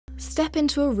Step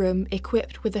into a room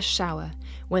equipped with a shower,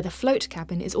 where the float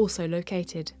cabin is also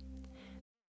located.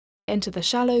 Enter the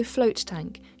shallow float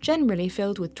tank, generally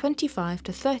filled with 25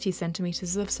 to 30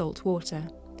 centimetres of salt water.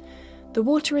 The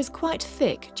water is quite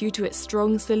thick due to its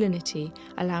strong salinity,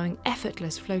 allowing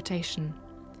effortless flotation.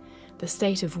 The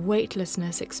state of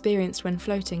weightlessness experienced when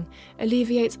floating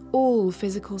alleviates all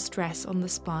physical stress on the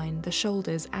spine, the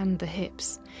shoulders and the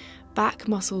hips. Back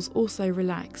muscles also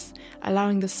relax,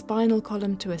 allowing the spinal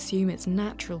column to assume its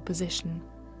natural position.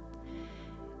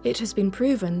 It has been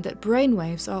proven that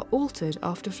brainwaves are altered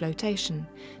after flotation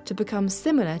to become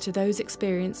similar to those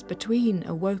experienced between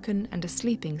a woken and a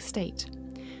sleeping state.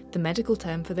 The medical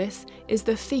term for this is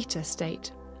the theta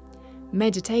state.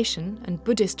 Meditation and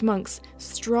Buddhist monks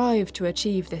strive to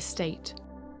achieve this state.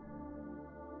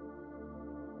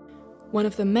 One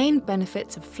of the main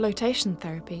benefits of flotation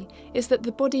therapy is that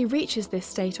the body reaches this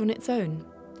state on its own.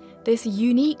 This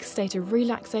unique state of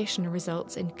relaxation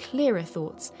results in clearer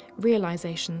thoughts,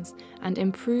 realizations, and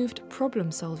improved problem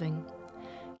solving.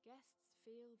 Guests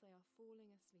feel they are falling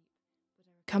asleep, but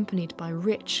are accompanied by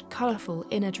rich, colourful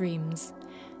inner dreams.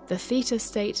 The theta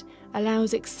state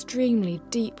allows extremely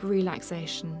deep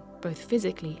relaxation, both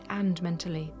physically and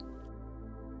mentally.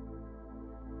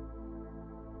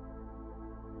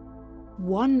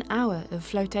 1 hour of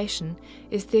flotation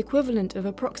is the equivalent of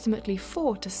approximately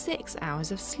 4 to 6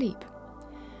 hours of sleep.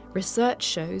 Research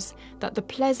shows that the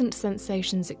pleasant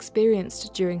sensations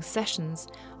experienced during sessions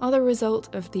are the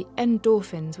result of the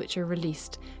endorphins which are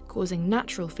released, causing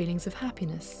natural feelings of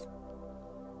happiness.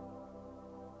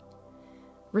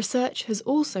 Research has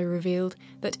also revealed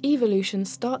that evolution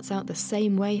starts out the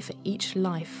same way for each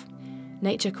life.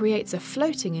 Nature creates a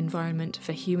floating environment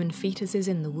for human fetuses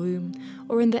in the womb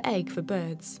or in the egg for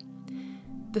birds.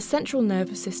 The central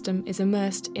nervous system is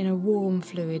immersed in a warm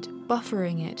fluid,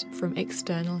 buffering it from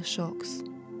external shocks.